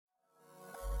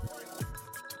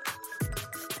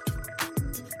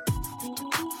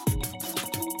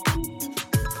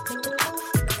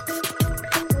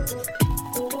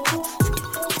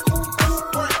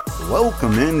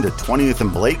Welcome into 20th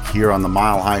and Blake here on the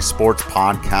Mile High Sports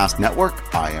Podcast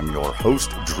Network. I am your host,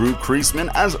 Drew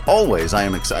Kreisman. As always, I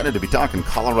am excited to be talking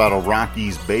Colorado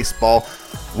Rockies baseball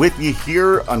with you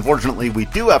here. Unfortunately, we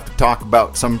do have to talk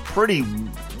about some pretty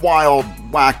wild,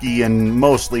 wacky, and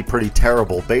mostly pretty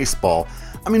terrible baseball.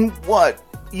 I mean, what,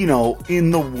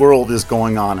 in the world is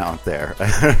going on out there,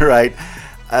 right?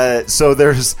 So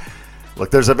there's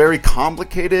a very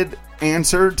complicated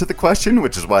answer to the question,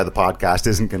 which is why the podcast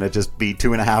isn't going to just be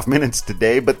 2.5 minutes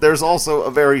today, but there's also a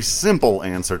very simple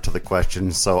answer to the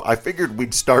question, so I figured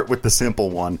we'd start with the simple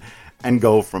one and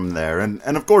go from there. And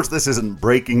of course, this isn't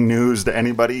breaking news to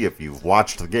anybody. If you've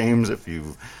watched the games, if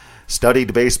you've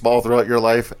studied baseball throughout your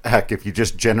life, heck, if you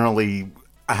just generally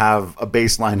have a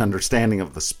baseline understanding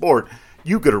of the sport,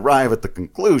 you could arrive at the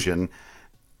conclusion,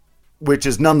 which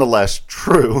is nonetheless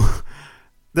true,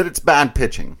 that it's bad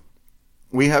pitching.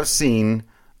 We have seen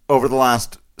over the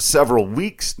last several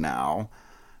weeks now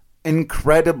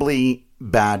incredibly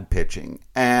bad pitching.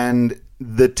 And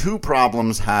the two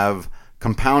problems have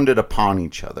compounded upon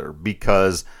each other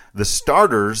because the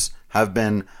starters have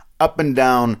been up and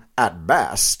down at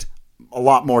best, a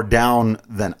lot more down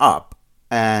than up.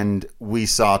 And we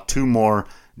saw two more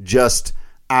just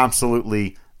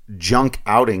absolutely junk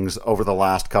outings over the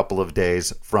last couple of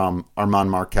days from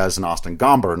Armand Marquez and Austin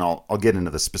Gomber, and I'll get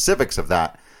into the specifics of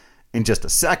that in just a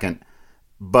second.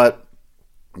 But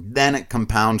then it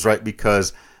compounds, right,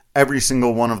 because every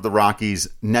single one of the Rockies'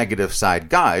 negative side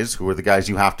guys, who are the guys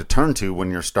you have to turn to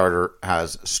when your starter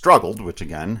has struggled, which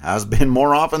again has been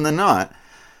more often than not,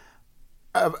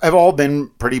 have all been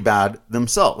pretty bad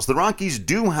themselves. The Rockies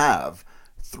do have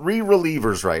 3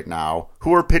 relievers right now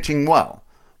who are pitching well.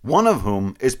 One of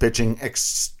whom is pitching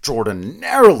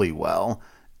extraordinarily well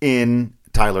in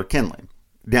Tyler Kinley.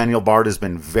 Daniel Bard has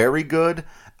been very good.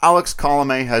 Alex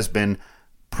Colomé has been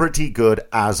pretty good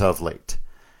as of late.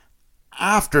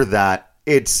 After that,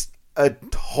 it's a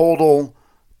total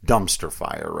dumpster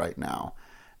fire right now.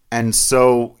 And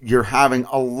so you're having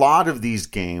a lot of these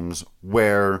games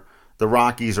where the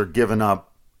Rockies are giving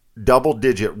up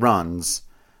double-digit runs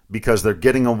because they're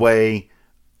getting away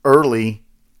early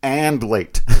and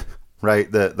late,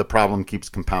 right? The problem keeps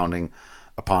compounding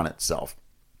upon itself.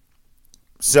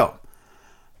 So,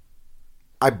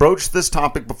 I broached this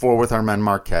topic before with Armand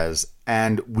Marquez,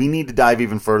 and we need to dive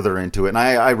even further into it. And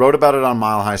I wrote about it on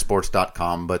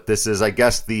milehighsports.com, but this is, I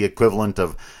guess, the equivalent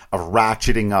of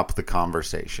ratcheting up the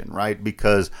conversation, right?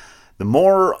 Because the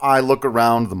more I look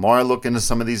around, the more I look into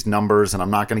some of these numbers, and I'm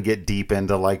not going to get deep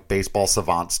into like baseball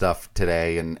savant stuff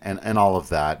today and all of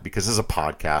that, because this is a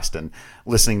podcast, and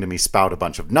listening to me spout a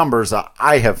bunch of numbers,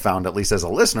 I have found, at least as a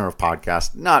listener of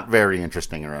podcasts, not very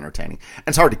interesting or entertaining. And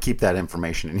it's hard to keep that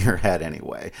information in your head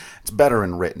anyway. It's better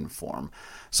in written form.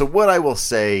 So what I will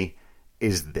say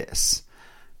is this.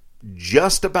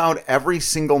 Just about every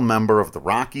single member of the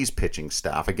Rockies pitching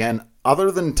staff, again, other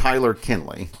than Tyler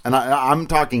Kinley, and I'm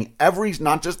talking every,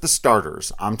 not just the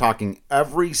starters, I'm talking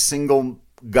every single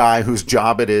guy whose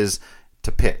job it is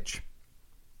to pitch,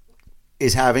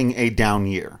 is having a down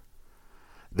year.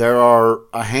 There are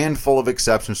a handful of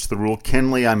exceptions to the rule.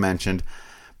 Kinley, I mentioned,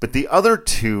 but the other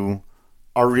two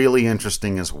are really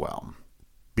interesting as well.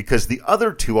 Because the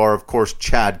other two are, of course,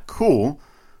 Chad Kuhl,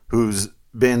 who's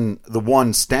been the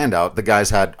one standout. The guy's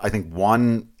had, I think,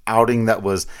 one outing that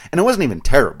was, and it wasn't even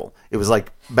terrible. It was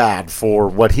like bad for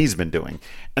what he's been doing.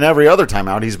 And every other time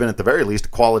out, he's been at the very least a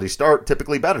quality start,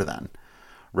 typically better than,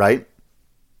 right?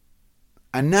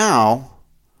 And now,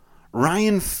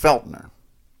 Ryan Feltner.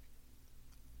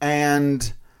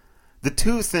 And the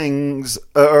two things,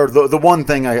 or the one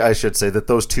thing I should say that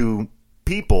those two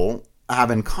people have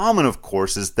in common, of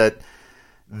course, is that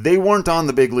they weren't on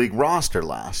the big league roster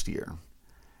last year.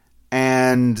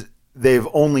 And they've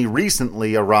only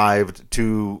recently arrived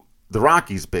to the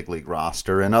Rockies' big league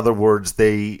roster. In other words,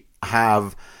 they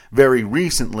have very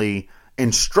recently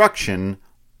instruction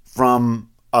from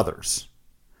others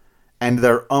and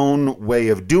their own way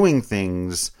of doing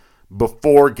things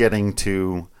before getting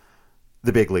to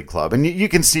the big league club. And you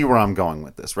can see where I'm going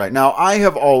with this, right? Now, I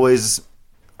have always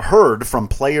heard from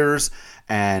players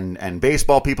and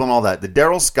baseball people and all that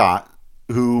Darryl Scott,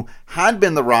 who had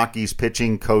been the Rockies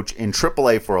pitching coach in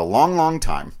AAA for a long, long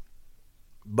time,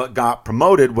 but got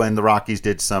promoted when the Rockies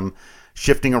did some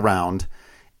shifting around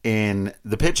in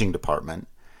the pitching department.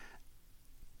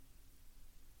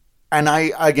 And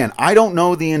I don't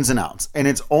know the ins and outs, and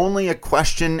it's only a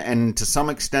question, and to some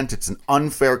extent it's an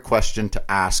unfair question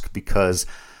to ask because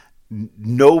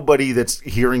nobody that's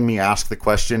hearing me ask the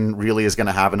question really is going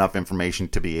to have enough information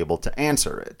to be able to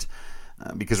answer it.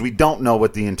 because we don't know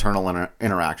what the internal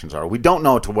interactions are. We don't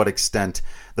know to what extent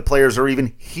the players are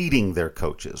even heeding their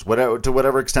coaches, to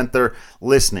whatever extent they're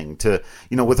listening to.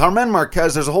 With Germán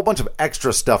Marquez, there's a whole bunch of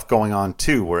extra stuff going on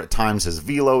too, where at times his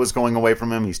velo is going away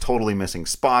from him. He's totally missing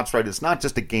spots, right? It's not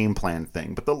just a game plan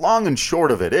thing. But the long and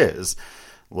short of it is,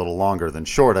 a little longer than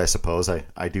short, I suppose.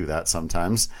 I do that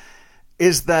sometimes,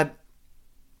 is that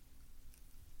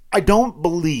I don't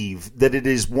believe that it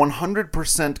is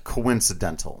 100%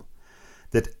 coincidental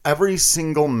that every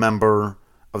single member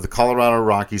of the Colorado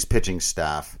Rockies pitching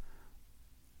staff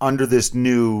under this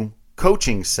new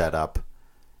coaching setup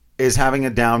is having a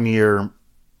down year,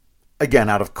 again,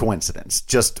 out of coincidence,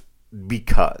 just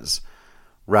because,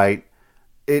 right?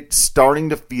 It's starting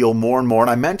to feel more and more, and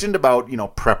I mentioned about,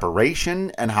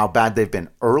 preparation and how bad they've been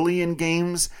early in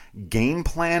games, game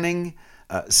planning,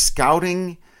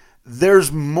 scouting.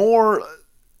 There's more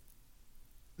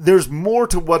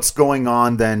to what's going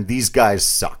on than these guys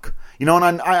suck. And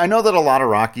I know that a lot of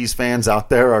Rockies fans out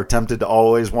there are tempted to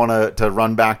always want to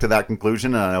run back to that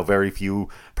conclusion, and I know very few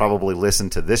probably listen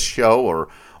to this show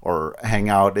or hang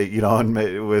out,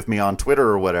 with me on Twitter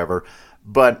or whatever.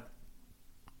 But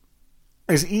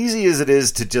as easy as it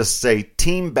is to just say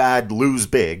team bad, lose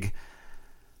big,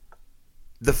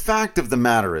 the fact of the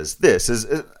matter is this,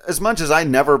 as much as I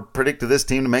never predicted this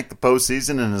team to make the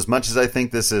postseason, and as much as I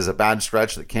think this is a bad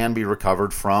stretch that can be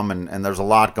recovered from, and there's a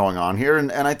lot going on here,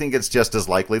 and I think it's just as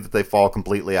likely that they fall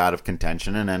completely out of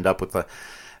contention and end up with a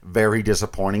very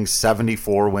disappointing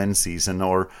 74-win season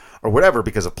or whatever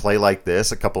because of play like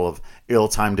this, a couple of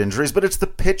ill-timed injuries, but it's the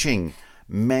pitching,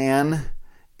 man.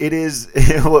 It is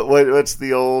what's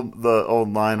the old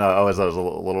line? I always thought it was a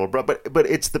little abrupt, but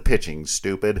it's the pitching,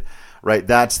 stupid, right?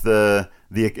 That's the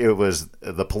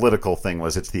political thing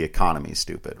was it's the economy,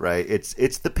 stupid, right?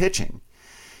 It's the pitching.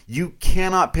 You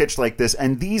cannot pitch like this,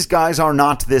 and these guys are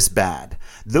not this bad.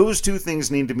 Those two things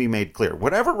need to be made clear.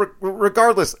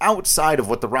 Regardless, outside of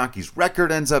what the Rockies'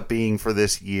 record ends up being for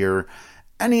this year,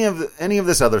 any of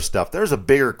this other stuff, there's a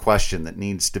bigger question that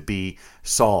needs to be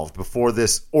solved before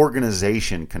this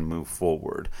organization can move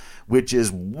forward, which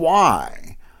is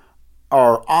why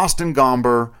are Austin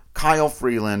Gomber, Kyle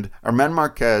Freeland, Germán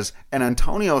Marquez, and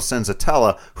Antonio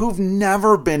Senzatella, who've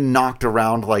never been knocked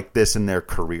around like this in their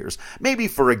careers. Maybe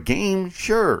for a game,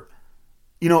 sure.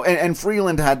 And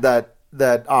Freeland had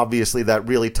that obviously that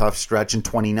really tough stretch in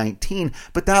 2019,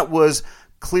 but that was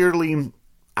clearly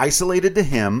isolated to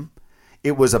him.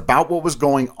 It was about what was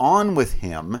going on with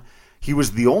him. He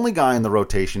was the only guy in the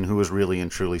rotation who was really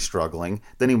and truly struggling.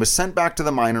 Then he was sent back to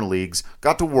the minor leagues,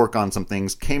 got to work on some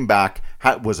things, came back,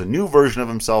 was a new version of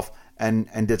himself, and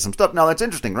did some stuff. Now, that's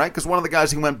interesting, right? Because one of the guys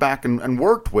he went back and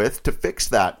worked with to fix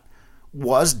that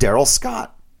was Darryl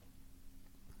Scott.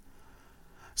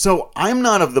 So I'm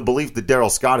not of the belief that Darryl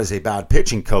Scott is a bad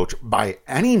pitching coach by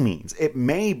any means. It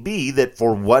may be that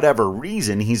for whatever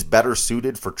reason, he's better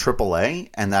suited for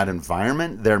AAA and that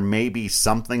environment. There may be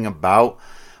something about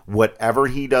whatever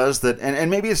he does that, and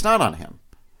maybe it's not on him.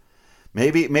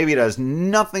 Maybe it has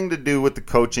nothing to do with the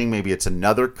coaching. Maybe it's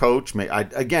another coach.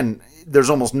 Again, there's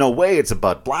almost no way it's a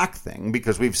Bud Black thing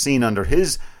because we've seen under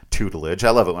his tutelage,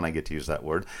 I love it when I get to use that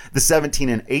word, the 17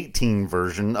 and 18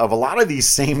 version of a lot of these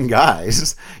same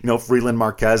guys, Freeland,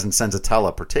 Marquez, and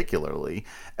Senzatella particularly,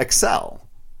 excel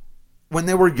when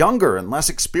they were younger and less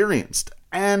experienced.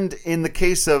 And in the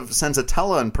case of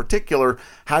Senzatella in particular,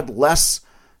 had less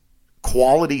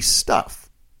quality stuff.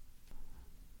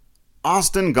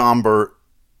 Austin Gomber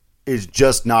is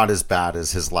just not as bad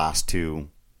as his last two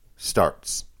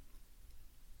starts.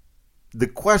 The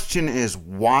question is,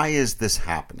 why is this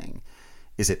happening?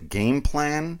 Is it game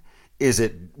plan? Is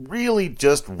it really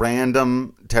just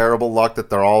random, terrible luck that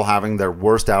they're all having their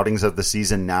worst outings of the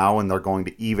season now and they're going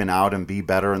to even out and be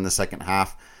better in the second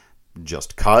half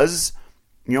just because?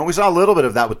 We saw a little bit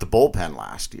of that with the bullpen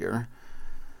last year.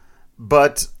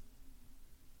 But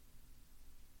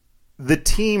the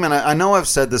team, and I know I've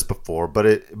said this before, but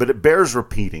it bears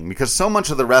repeating because so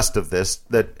much of the rest of this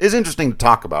that is interesting to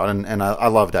talk about and I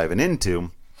love diving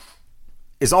into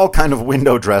is all kind of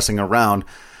window dressing around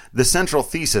the central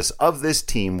thesis of this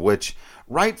team, which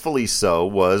rightfully so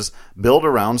was built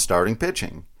around starting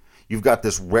pitching. You've got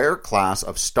this rare class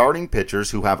of starting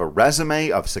pitchers who have a resume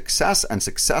of success and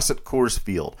success at Coors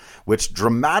Field, which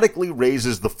dramatically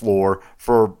raises the floor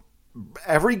for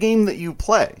every game that you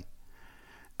play.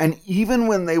 And even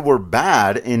when they were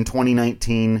bad in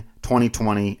 2019,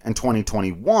 2020, and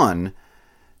 2021,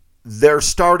 their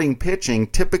starting pitching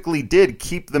typically did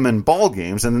keep them in ball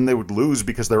games, and then they would lose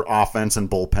because their offense and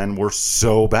bullpen were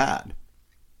so bad.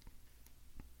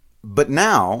 But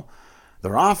now,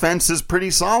 their offense is pretty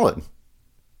solid.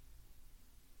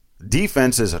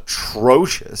 Defense is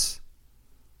atrocious,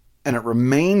 and it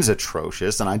remains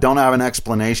atrocious, and I don't have an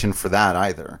explanation for that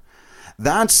either.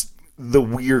 That's the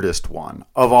weirdest one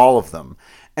of all of them.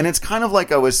 And it's kind of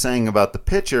like I was saying about the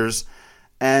pitchers,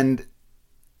 and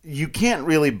you can't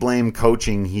really blame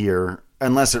coaching here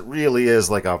unless it really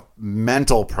is like a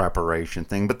mental preparation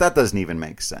thing, but that doesn't even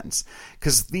make sense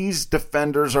because these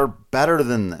defenders are better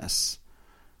than this.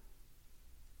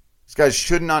 These guys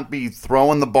should not be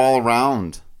throwing the ball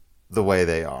around the way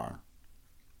they are.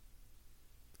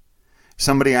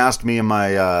 Somebody asked me in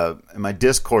my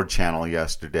Discord channel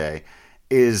yesterday,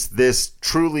 is this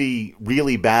truly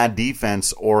really bad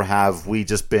defense, or have we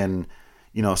just been,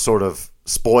 sort of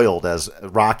spoiled as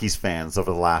Rockies fans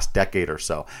over the last decade or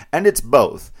so? And it's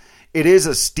both. It is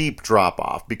a steep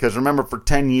drop-off because remember, for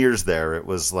 10 years there, it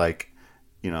was like,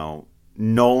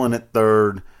 Nolan at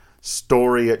third,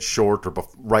 Story at short, or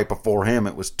right before him,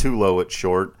 it was Tulo at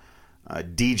short,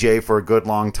 DJ for a good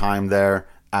long time there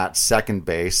at second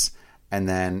base. And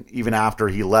then even after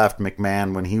he left,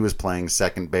 McMahon, when he was playing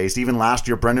second base, even last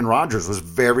year, Brendan Rodgers was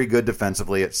very good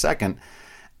defensively at second.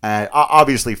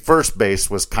 Obviously, first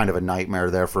base was kind of a nightmare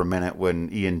there for a minute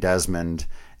when Ian Desmond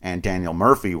and Daniel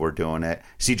Murphy were doing it.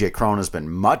 CJ Cron has been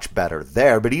much better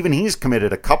there, but even he's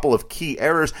committed a couple of key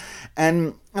errors.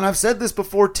 And I've said this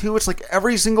before too, it's like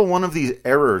every single one of these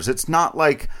errors, it's not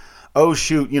like, oh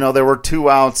shoot, there were 2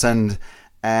 outs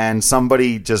and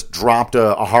somebody just dropped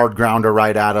a hard grounder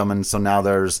right at him, and so now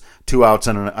there's 2 outs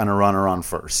and a runner on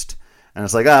first. And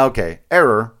it's like, okay,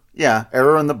 error. Yeah,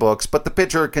 error in the books, but the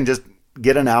pitcher can just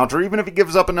get an out, or even if he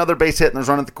gives up another base hit and there's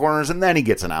run at the corners and then he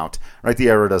gets an out, right? The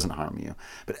error doesn't harm you.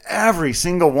 But every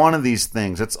single one of these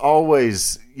things, it's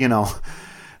always,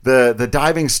 the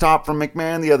diving stop from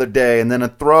McMahon the other day, and then a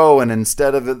throw, and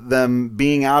instead of them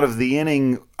being out of the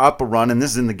inning up a run, and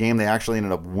this is in the game they actually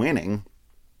ended up winning,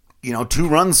 2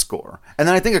 runs score. And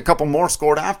then I think a couple more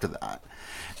scored after that.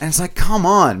 And it's like, come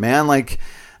on, man. Like,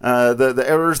 the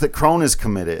errors that Cron has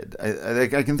committed.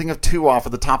 I can think of 2 off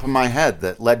of the top of my head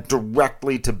that led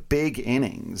directly to big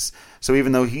innings. So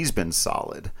even though he's been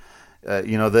solid,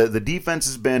 the defense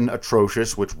has been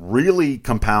atrocious, which really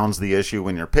compounds the issue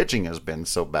when your pitching has been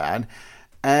so bad.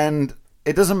 And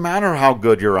it doesn't matter how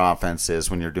good your offense is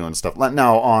when you're doing stuff.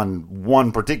 Now, on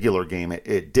one particular game,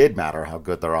 it did matter how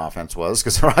good their offense was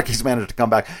because the Rockies managed to come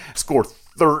back, score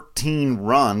 13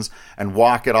 runs, and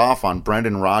walk it off on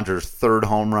Brendan Rodgers' 3rd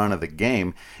home run of the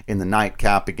game in the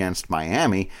nightcap against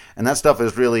Miami. And that stuff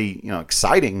is really,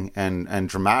 exciting and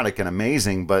dramatic and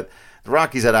amazing. But the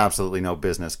Rockies had absolutely no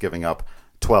business giving up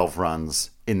 12 runs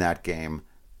in that game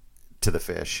to the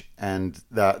Fish. And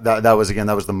that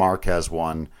was the Marquez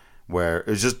one, where it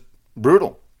was just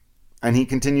brutal. And he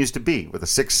continues to be with a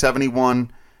 6.71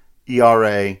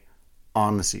 ERA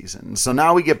on the season. So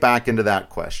now we get back into that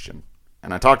question.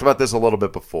 And I talked about this a little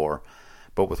bit before,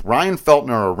 but with Ryan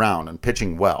Feltner around and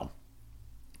pitching well,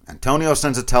 Antonio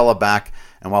Senzatella back,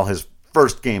 and while his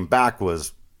first game back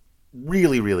was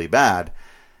really, really bad,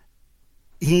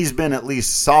 he's been at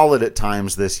least solid at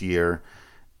times this year,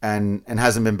 and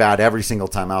hasn't been bad every single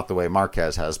time out the way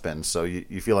Marquez has been. So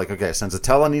you feel like, okay,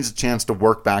 Senzatella needs a chance to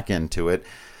work back into it.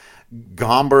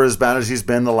 Gomber, as bad as he's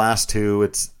been the last 2,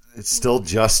 it's still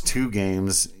just 2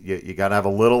 games. You got to have a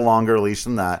little longer leash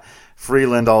than that.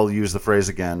 Freeland, I'll use the phrase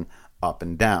again, up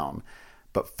and down.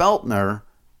 But Feltner,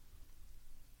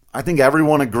 I think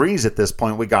everyone agrees at this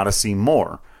point we got to see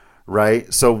more,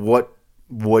 right? So what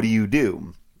do you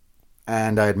do?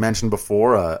 And I had mentioned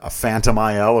before a Phantom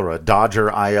IL or a Dodger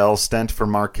IL stint for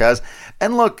Marquez.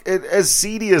 And look, as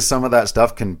seedy as some of that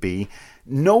stuff can be,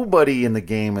 nobody in the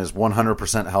game is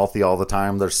 100% healthy all the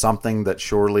time. There's something that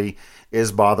surely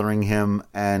is bothering him.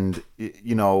 And,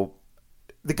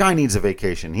 the guy needs a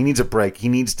vacation. He needs a break. He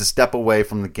needs to step away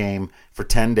from the game for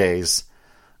 10 days.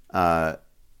 And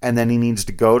then he needs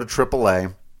to go to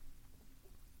AAA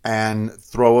and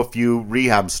throw a few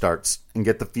rehab starts and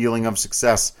get the feeling of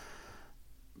success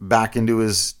back into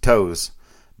his toes,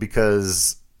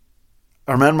 because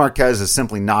Armen Marquez is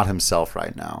simply not himself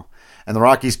right now. And the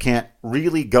Rockies can't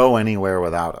really go anywhere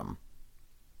without him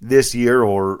this year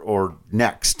or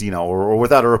next, or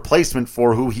without a replacement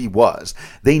for who he was.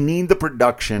 They need the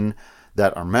production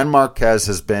that Armen Marquez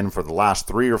has been for the last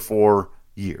 3 or 4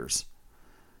 years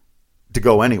to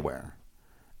go anywhere.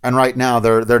 And right now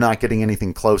they're not getting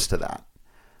anything close to that,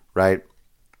 right?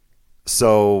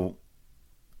 So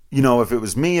if it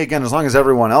was me, again, as long as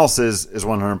everyone else is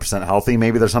 100% healthy,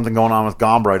 maybe there's something going on with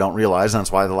Gomber I don't realize, and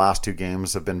that's why the last 2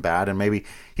 games have been bad, and maybe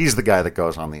he's the guy that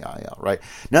goes on the IL, right?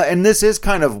 Now, and this is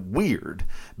kind of weird,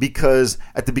 because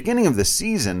at the beginning of the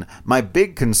season, my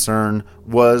big concern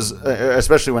was,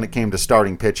 especially when it came to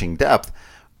starting pitching depth,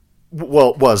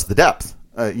 was the depth.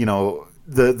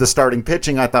 The starting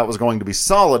pitching I thought was going to be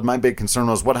solid. My big concern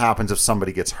was what happens if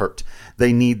somebody gets hurt.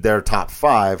 They need their top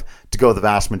 5 to go the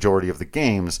vast majority of the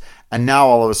games. And now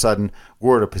all of a sudden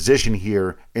we're at a position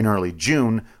here in early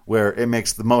June where it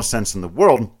makes the most sense in the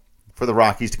world for the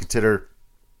Rockies to consider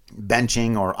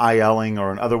benching or ILing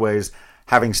or in other ways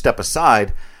having step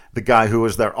aside the guy who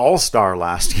was their all-star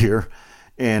last year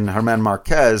in Germán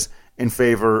Marquez in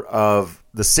favor of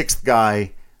the 6th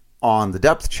guy on the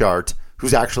depth chart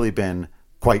who's actually been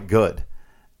quite good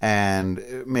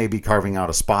and maybe carving out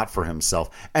a spot for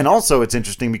himself. And also it's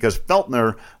interesting because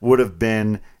Feltner would have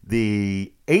been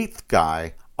the 8th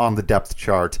guy on the depth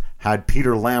chart had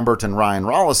Peter Lambert and Ryan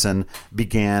Rollison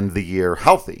began the year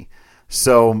healthy.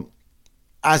 So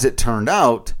as it turned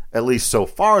out, at least so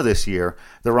far this year,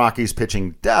 the Rockies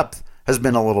pitching depth has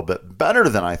been a little bit better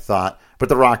than I thought, but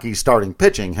the Rockies starting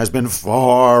pitching has been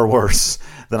far worse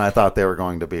than I thought they were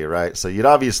going to be, right? So you'd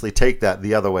obviously take that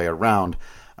the other way around.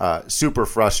 Super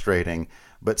frustrating,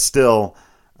 but still,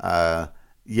 I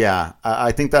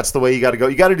think that's the way you got to go.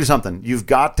 You got to do something. You've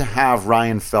got to have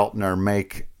Ryan Feltner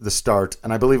make the start,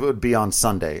 and I believe it would be on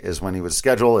Sunday is when he was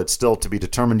scheduled. It's still to be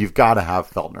determined. You've got to have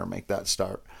Feltner make that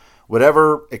start.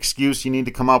 Whatever excuse you need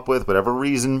to come up with, whatever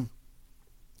reason,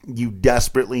 you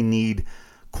desperately need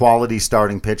quality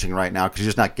starting pitching right now because you're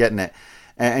just not getting it.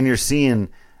 And you're seeing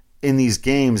in these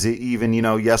games, even,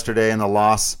 yesterday in the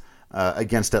loss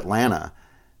against Atlanta,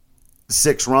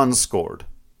 6 runs scored,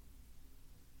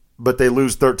 but they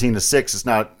lose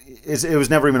 13-6. It was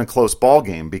never even a close ball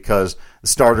game because the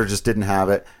starter just didn't have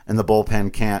it and the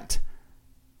bullpen can't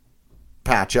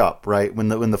patch up, right? When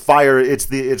the fire, it's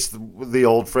the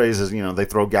old phrase is, they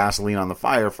throw gasoline on the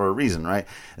fire for a reason, right?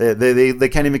 They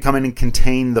can't even come in and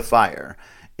contain the fire.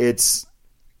 It's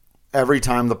every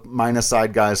time the minus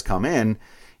side guys come in,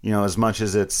 as much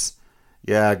as it's,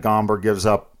 Gomber gives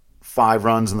up 5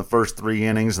 runs in the first 3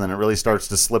 innings, and then it really starts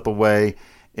to slip away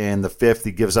in the 5th.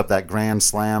 He gives up that grand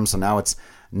slam, so now it's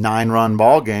 9-run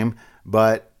ball game.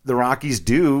 But the Rockies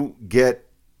do get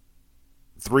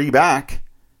 3 back,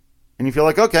 and you feel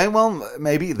like, okay, well,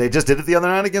 maybe they just did it the other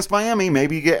night against Miami.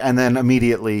 Maybe you get, and then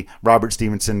immediately Robert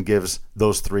Stevenson gives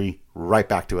those 3 right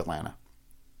back to Atlanta.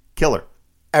 Killer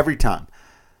every time.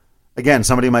 Again,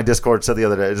 somebody in my Discord said the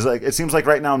other day, it seems like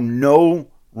right now no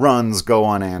runs go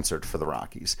unanswered for the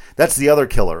Rockies. That's the other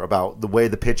killer about the way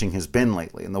the pitching has been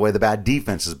lately and the way the bad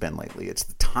defense has been lately. It's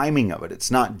the timing of it. It's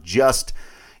not just,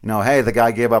 hey, the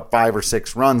guy gave up 5 or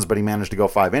 6 runs, but he managed to go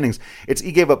 5 innings.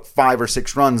 He gave up 5 or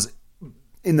 6 runs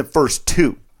in the first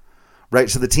 2, right?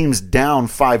 So the team's down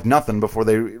 5-0 before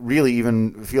they really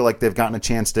even feel like they've gotten a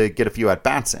chance to get a few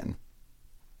at-bats in,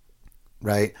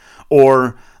 right?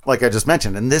 Or, like I just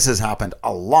mentioned, and this has happened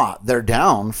a lot, they're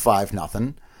down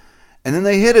 5-0, and then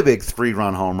they hit a big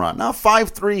 3-run home run. Now,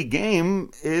 5-3 game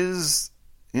is,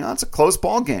 it's a close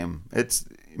ball game. It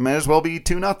might as well be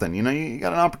 2-0. You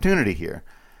got an opportunity here.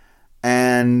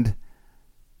 And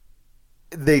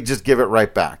they just give it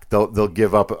right back. They'll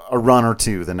give up a run or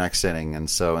 2 the next inning. And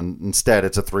so instead,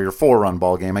 it's a 3 or 4-run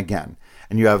ball game again.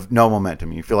 And you have no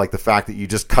momentum. You feel like the fact that you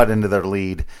just cut into their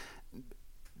lead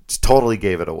just totally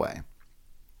gave it away.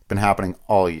 Been happening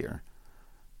all year.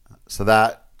 So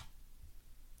that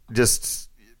just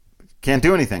can't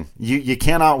do anything. You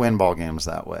cannot win ball games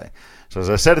that way. So as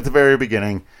I said at the very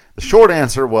beginning, the short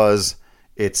answer was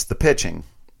it's the pitching.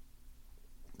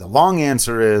 The long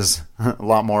answer is a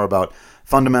lot more about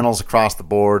fundamentals across the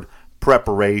board,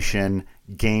 preparation,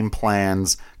 game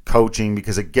plans, coaching,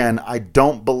 because again, I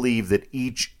don't believe that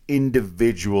each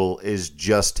individual is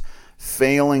just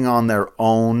failing on their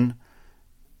own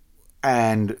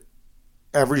and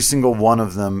every single one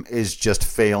of them is just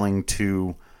failing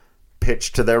to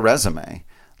pitch to their resume.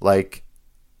 Like,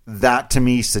 that to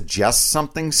me suggests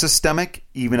something systemic,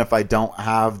 even if I don't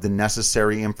have the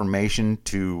necessary information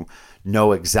to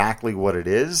know exactly what it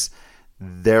is.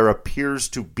 There appears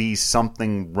to be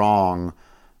something wrong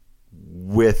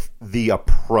with the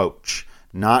approach.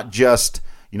 Not just,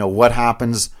 what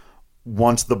happens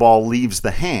once the ball leaves the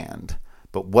hand,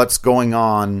 but what's going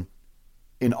on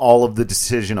in all of the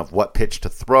decision of what pitch to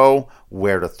throw,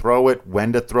 where to throw it,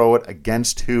 when to throw it,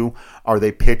 against who. Are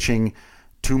they pitching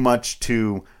too much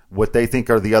to what they think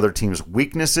are the other team's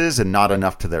weaknesses and not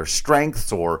enough to their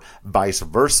strengths, or vice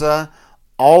versa?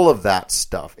 All of that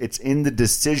stuff. It's in the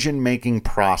decision-making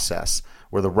process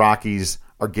where the Rockies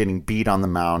are getting beat on the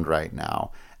mound right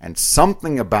now. And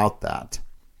something about that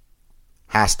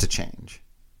has to change.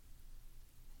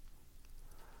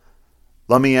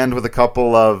 Let me end with a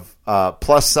couple of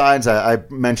plus sides. I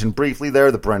mentioned briefly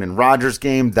there the Brendan Rodgers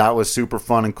game. That was super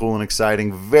fun and cool and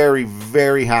exciting. Very,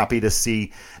 very happy to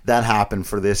see that happen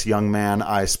for this young man.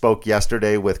 I spoke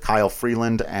yesterday with Kyle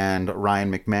Freeland and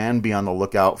Ryan McMahon. Be on the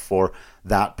lookout for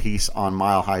that piece on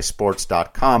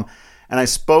milehighsports.com. And I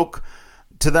spoke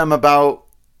to them about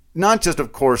not just,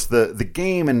 of course, the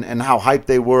game and how hyped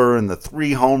they were and the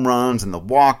 3 home runs and the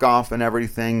walk-off and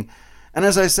everything. And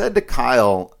as I said to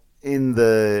Kyle in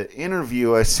the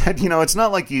interview, I said, it's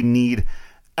not like you need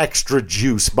extra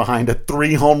juice behind a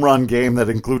 3 home run game that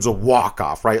includes a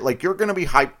walk-off, right? Like, you're going to be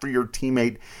hyped for your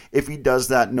teammate if he does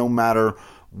that no matter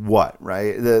what,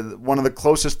 right? One of the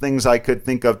closest things I could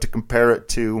think of to compare it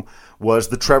to was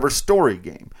the Trevor Story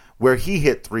game, where he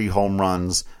hit 3 home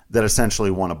runs that essentially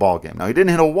won a ball game. Now, he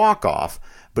didn't hit a walk-off,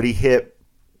 but he hit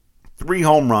 3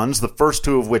 home runs, the first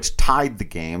 2 of which tied the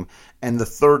game, and the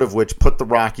third of which put the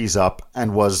Rockies up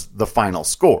and was the final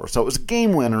score. So it was a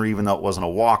game winner, even though it wasn't a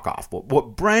walk-off. But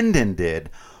what Brendan did,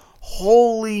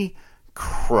 holy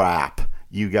crap,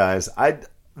 you guys.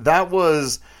 That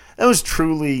was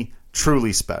truly,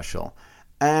 truly special.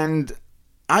 And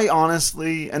I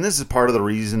honestly, and this is part of the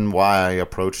reason why I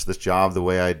approach this job the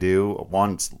way I do.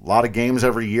 One, it's a lot of games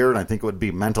every year, and I think it would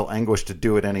be mental anguish to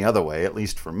do it any other way. At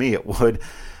least for me, it would.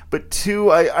 But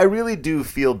 2, I really do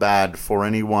feel bad for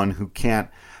anyone who can't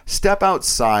step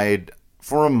outside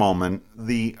for a moment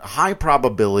the high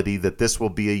probability that this will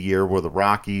be a year where the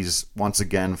Rockies once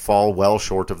again fall well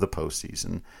short of the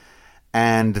postseason,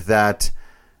 and that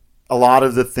a lot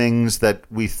of the things that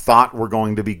we thought were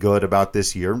going to be good about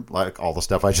this year, like all the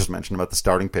stuff I just mentioned about the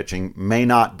starting pitching, may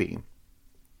not be.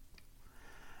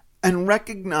 And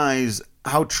recognize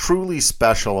how truly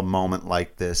special a moment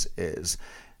like this is.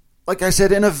 Like I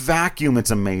said, in a vacuum,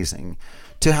 it's amazing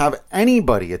to have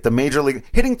anybody at the major league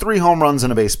hitting 3 home runs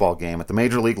in a baseball game at the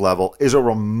major league level is a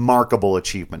remarkable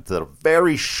achievement that a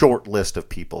very short list of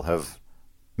people have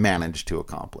managed to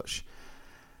accomplish.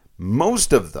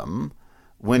 Most of them,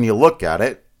 when you look at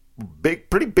it,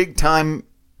 pretty big time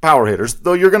power hitters,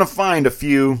 though you're going to find a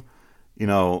few,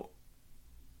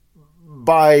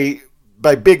 by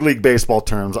big league baseball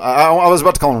terms, I was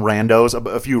about to call them randos,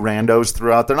 a few randos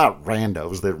throughout. They're not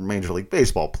randos, they're major league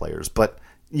baseball players, but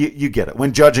you get it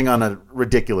when judging on a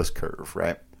ridiculous curve,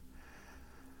 right?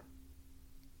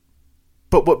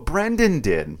 But what Brendan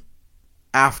did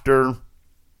after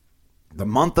the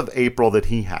month of April that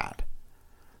he had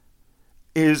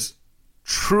is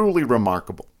truly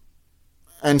remarkable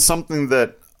and something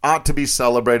that ought to be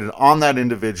celebrated on that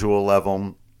individual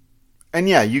level. And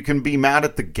yeah, you can be mad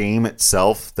at the game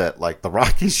itself that, like, the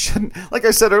Rockies shouldn't, like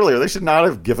I said earlier, they should not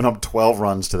have given up 12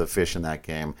 runs to the Fish in that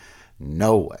game.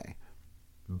 No way.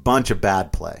 Bunch of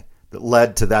bad play that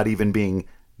led to that even being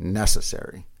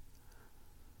necessary.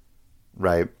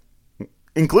 Right?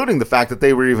 Including the fact that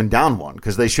they were even down 1,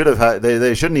 because they should have had,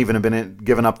 they shouldn't even have been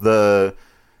given up the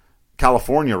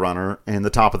California runner in the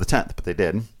top of the 10th, but they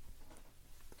did.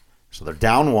 So they're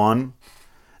down 1,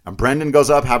 and Brendan goes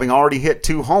up having already hit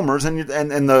 2 homers, and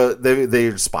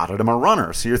they spotted him a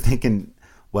runner. So you're thinking,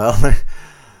 well,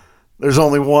 there's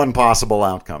only one possible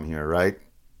outcome here, right?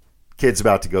 Kid's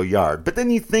about to go yard. But then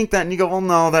you think that, and you go, well,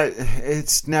 no, that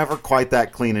it's never quite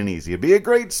that clean and easy. It'd be a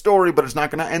great story, but it's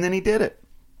not going to. And then he did it.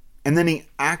 And then he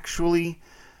actually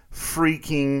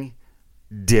freaking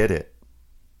did it.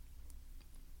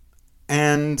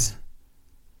 And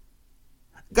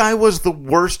guy was the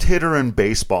worst hitter in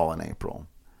baseball in April.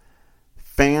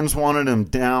 Fans wanted him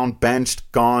down, benched,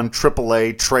 gone,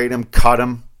 AAA, trade him, cut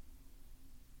him.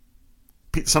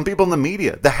 Some people in the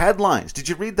media, the headlines. Did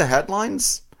you read the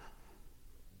headlines?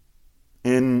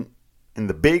 In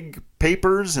the big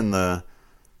papers, in the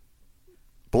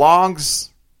blogs.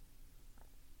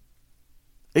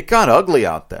 It got ugly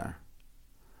out there.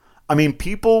 I mean,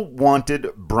 people wanted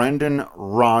Brendan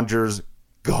Rodgers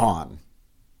gone.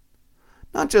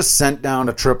 Not just sent down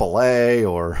to AAA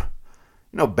or,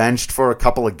 benched for a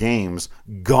couple of games.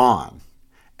 Gone.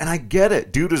 And I get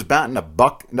it. Dude was batting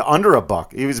under a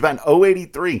buck. He was batting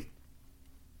 .083.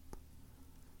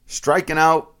 Striking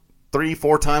out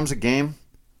 3-4 times a game.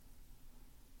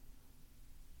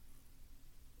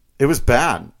 It was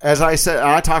bad. As I said,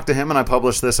 I talked to him and I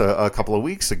published this a couple of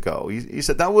weeks ago. He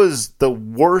said that was the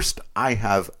worst I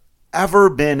have ever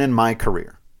been in my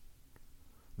career.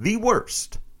 The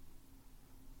worst.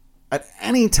 At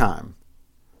any time.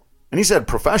 And he said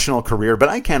professional career, but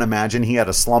I can't imagine he had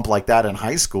a slump like that in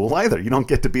high school either. You don't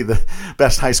get to be the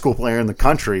best high school player in the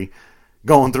country,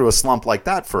 going through a slump like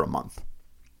that for a month.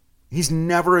 He's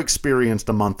never experienced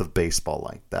a month of baseball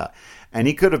like that. And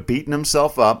he could have beaten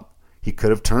himself up. He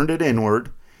could have turned it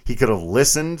inward. He could have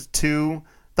listened to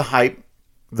the hype,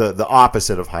 the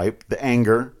opposite of hype, the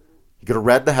anger. He could have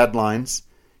read the headlines.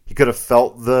 He could have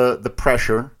felt the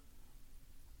pressure.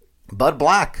 Bud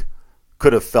Black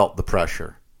could have felt the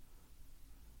pressure.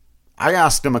 I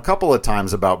asked him a couple of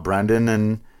times about Brendan,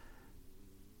 and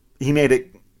he made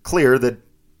it clear that,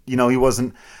 he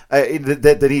wasn't,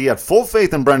 that he had full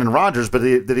faith in Brendan Rodgers, but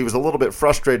that he was a little bit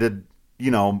frustrated,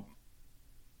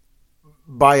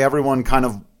 by everyone kind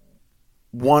of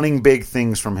wanting big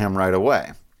things from him right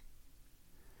away.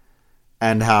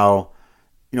 And how,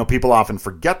 people often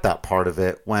forget that part of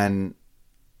it when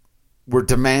we're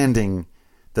demanding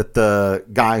that the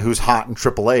guy who's hot in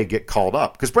AAA get called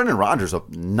up. Because Brendan Rodgers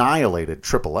annihilated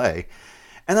AAA.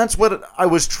 And that's what I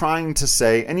was trying to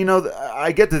say. And,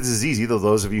 I get that this is easy, though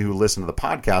those of you who listen to the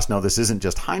podcast know this isn't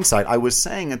just hindsight. I was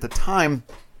saying at the time,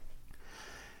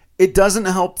 it doesn't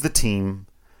help the team,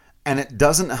 and it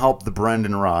doesn't help the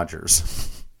Brendan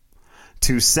Rodgers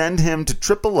to send him to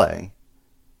AAA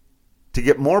to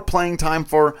get more playing time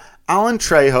for Alan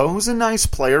Trejo, who's a nice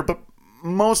player, but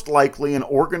most likely an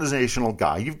organizational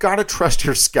guy. You've got to trust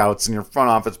your scouts and your front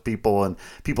office people and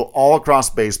people all across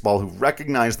baseball who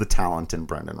recognize the talent in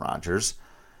Brendan Rodgers,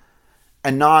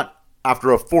 and not,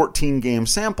 after a 14-game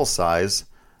sample size,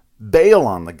 bail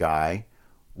on the guy,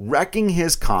 wrecking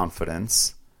his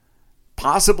confidence,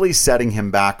 possibly setting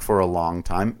him back for a long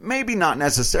time. Maybe not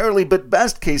necessarily, but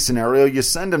best case scenario, you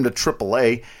send him to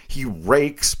AAA. He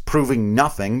rakes, proving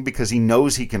nothing because he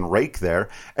knows he can rake there.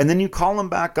 And then you call him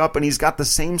back up and he's got the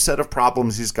same set of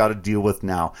problems he's got to deal with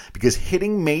now, because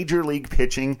hitting major league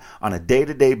pitching on a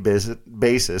day-to-day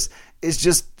basis is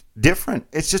just different.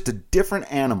 It's just a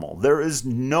different animal. There is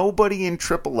nobody in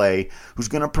AAA who's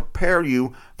going to prepare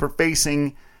you for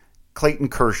facing Clayton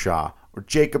Kershaw or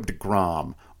Jacob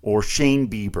deGrom or Shane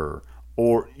Bieber,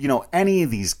 or, any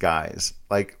of these guys,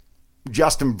 like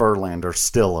Justin Verlander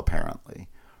still apparently,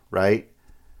 right?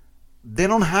 They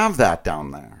don't have that down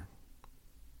there.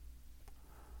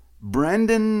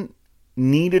 Brendan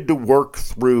needed to work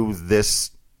through this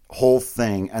whole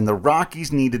thing, and the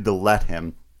Rockies needed to let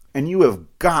him, and you have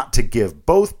got to give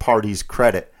both parties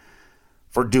credit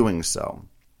for doing so,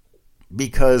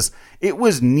 because it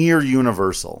was near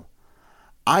universal.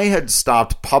 I had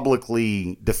stopped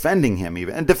publicly defending him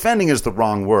even. And defending is the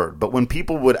wrong word. But when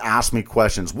people would ask me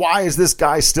questions, why is this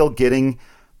guy still getting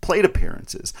plate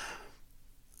appearances?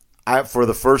 For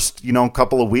the first,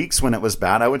 couple of weeks when it was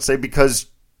bad, I would say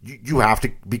because you have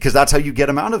to, because that's how you get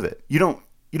him out of it. You don't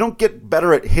get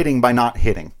better at hitting by not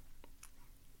hitting.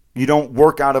 You don't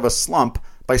work out of a slump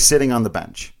by sitting on the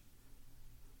bench.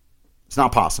 It's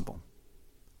not possible.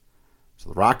 So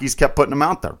the Rockies kept putting him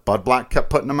out there. Bud Black kept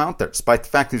putting him out there, despite the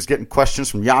fact that he was getting questions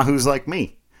from yahoos like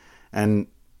me, and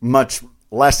much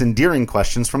less endearing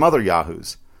questions from other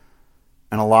yahoos,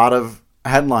 and a lot of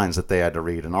headlines that they had to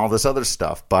read and all this other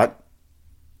stuff. But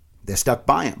they stuck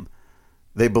by him.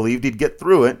 They believed he'd get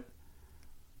through it.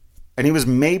 And he was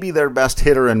maybe their best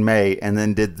hitter in May, and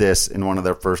then did this in one of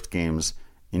their first games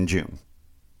in June.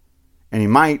 And he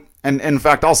might, and in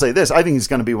fact, I'll say this, I think he's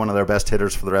going to be one of their best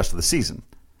hitters for the rest of the season.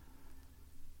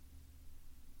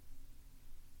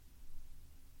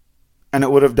 And it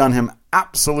would have done him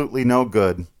absolutely no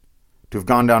good to have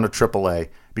gone down to AAA,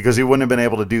 because he wouldn't have been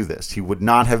able to do this. He would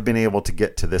not have been able to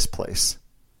get to this place.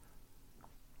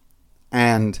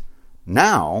 And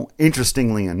now,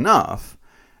 interestingly enough,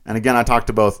 and again, I talked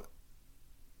to both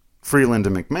Freeland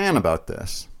and McMahon about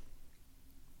this,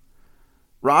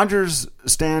 Rodgers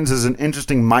stands as an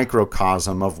interesting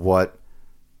microcosm of what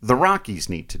the Rockies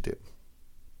need to do.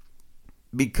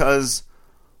 Because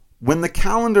when the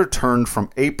calendar turned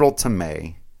from April to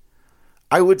May,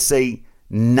 I would say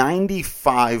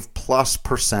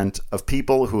 95+% of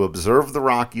people who observed the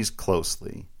Rockies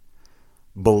closely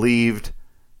believed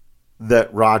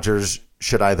that Rodgers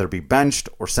should either be benched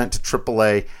or sent to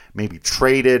AAA, maybe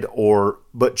traded,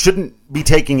 but shouldn't be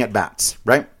taking at bats,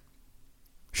 right?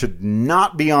 Should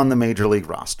not be on the major league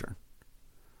roster.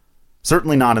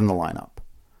 Certainly not in the lineup.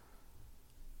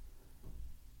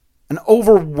 An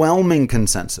overwhelming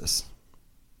consensus.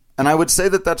 And I would say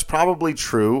that that's probably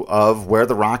true of where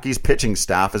the Rockies pitching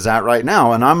staff is at right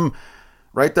now. And I'm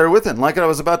right there with it. And like I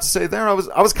was about to say there, I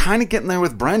was kind of getting there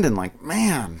with Brendan. Like,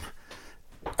 man,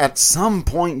 at some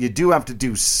point you do have to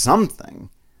do something.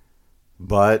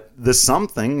 But the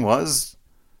something was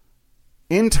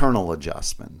internal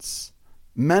adjustments,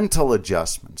 mental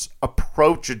adjustments,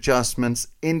 approach adjustments,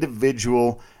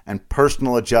 individual and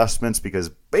personal adjustments, because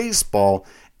baseball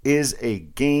is a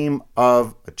game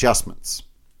of adjustments.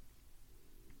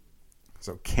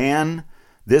 So can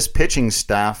this pitching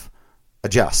staff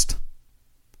adjust?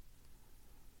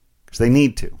 Because they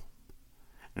need to.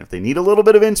 And if they need a little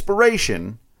bit of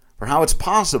inspiration for how it's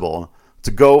possible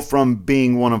to go from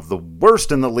being one of the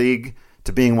worst in the league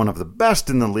to being one of the best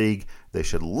in the league, they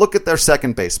should look at their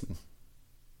second baseman,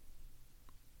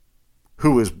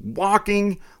 who is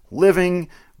walking, living,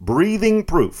 breathing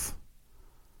proof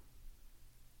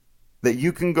that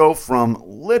you can go from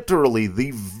literally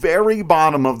the very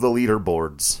bottom of the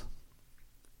leaderboards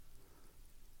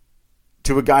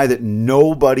to a guy that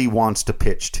nobody wants to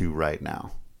pitch to right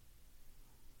now.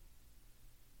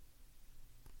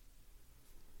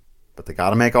 But they got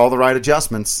to make all the right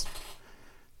adjustments.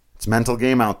 It's a mental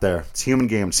game out there. It's a human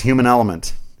game. It's a human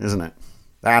element, isn't it?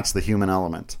 That's the human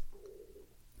element.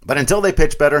 But until they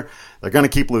pitch better, they're going to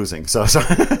keep losing. So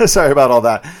sorry about all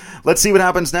that. Let's see what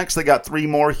happens next. They got 3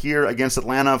 more here against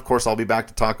Atlanta. Of course, I'll be back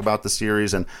to talk about the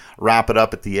series and wrap it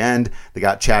up at the end. They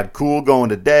got Chad Kuhl going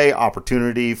today.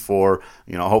 Opportunity for,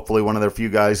 hopefully one of their few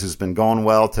guys who's been going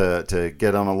well to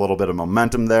get on a little bit of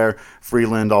momentum there.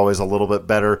 Freeland always a little bit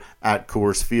better at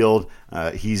Coors Field.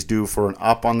 He's due for an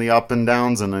up on the up and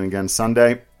downs. And then again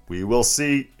Sunday, we will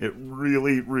see. It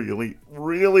really, really,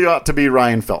 really ought to be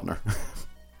Ryan Feltner.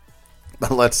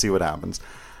 But let's see what happens.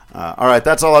 All right,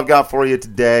 that's all I've got for you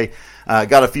today.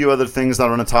 Got a few other things that I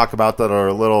want to talk about that are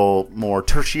a little more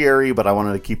tertiary, but I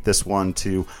wanted to keep this one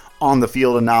to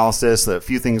on-the-field analysis. A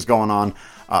few things going on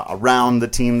around the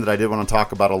team that I did want to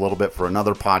talk about a little bit for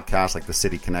another podcast, like the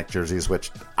City Connect jerseys,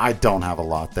 which I don't have a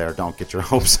lot there. Don't get your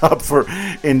hopes up for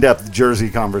in-depth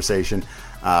jersey conversation.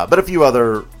 But a few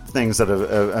other things that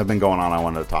have been going on I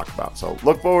wanted to talk about. So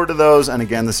look forward to those. And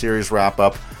again, the series wrap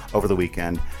up over the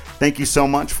weekend. Thank you so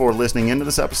much for listening into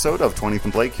this episode of 20th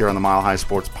and Blake here on the Mile High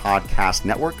Sports Podcast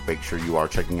Network. Make sure you are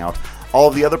checking out all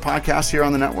of the other podcasts here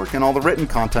on the network and all the written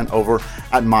content over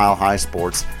at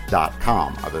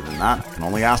milehighsports.com. Other than that, I can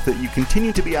only ask that you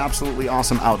continue to be absolutely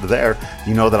awesome out there.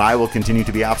 You know that I will continue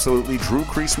to be absolutely Drew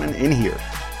Creasman in here.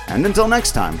 And until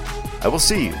next time, I will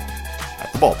see you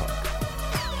at the ballpark.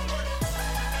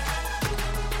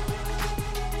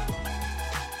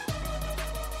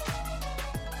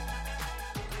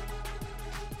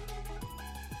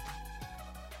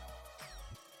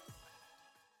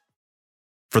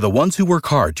 For the ones who work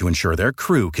hard to ensure their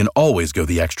crew can always go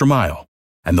the extra mile,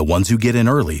 and the ones who get in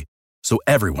early so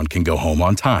everyone can go home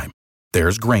on time,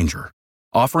 there's Grainger,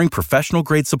 offering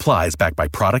professional-grade supplies backed by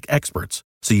product experts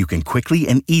so you can quickly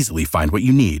and easily find what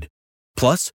you need.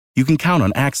 Plus, you can count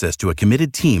on access to a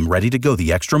committed team ready to go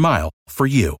the extra mile for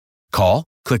you. Call,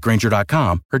 click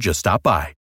Grainger.com, or just stop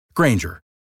by. Grainger,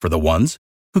 for the ones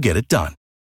who get it done.